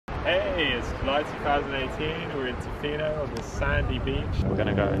Hey, it's July 2018. We're in Tofino on the sandy beach. We're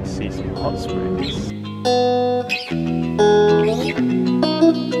gonna go and see some hot springs.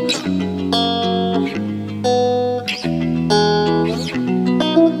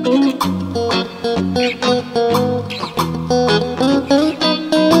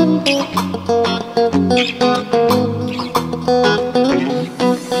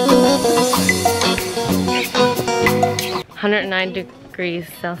 109 degrees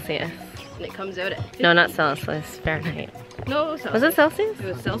Celsius. And it comes out at... No, not Celsius, Fahrenheit. No, Celsius. Was it Celsius? It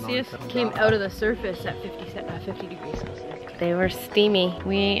was Celsius. It came out of the surface at 50 degrees Celsius. They were steamy.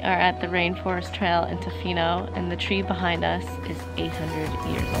 We are at the Rainforest Trail in Tofino, and the tree behind us is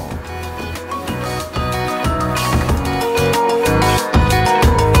 800 years old.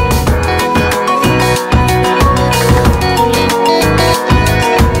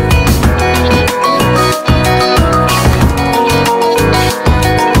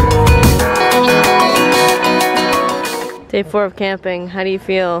 Day 4 of camping. How do you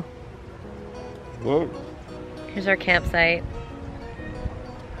feel? Whoa. Here's our campsite.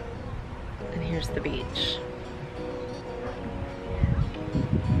 And here's the beach.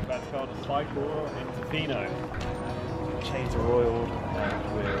 About to go on a cycle in Tofino. Chains are oiled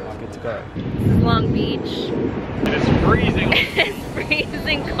and we're good to go. This is Long Beach. And it's freezing. It's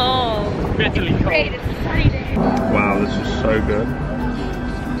freezing cold. It's bitterly cold. Great, it's a sunny day. Wow, this is so good.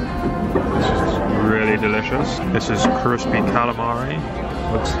 This is really delicious. This is crispy calamari.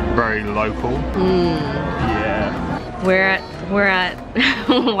 Looks very local. Yeah. We're at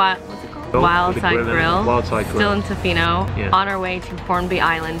what's it called? Wildside Grill. Wildside Grill. Still in Tofino. Yeah. On our way to Hornby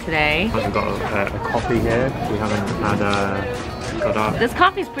Island today. We've got a coffee here. We haven't had This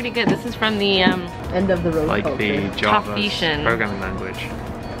coffee's pretty good. This is from the End of the road like culture. the Java Tofino. programming language.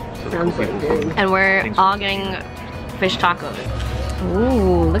 So the Sounds cool like people it. from- and we're Thanks. all getting fish tacos.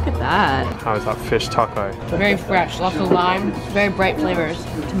 Ooh, look at that. How is that fish taco? Very fresh, lots of lime, very bright flavors.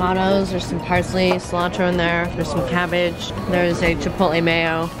 Tomatoes, there's some parsley, cilantro in there, there's some cabbage, there's a chipotle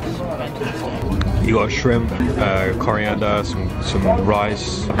mayo. You got shrimp, coriander, some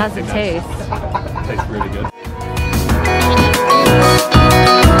rice. How's it taste? Tastes really good.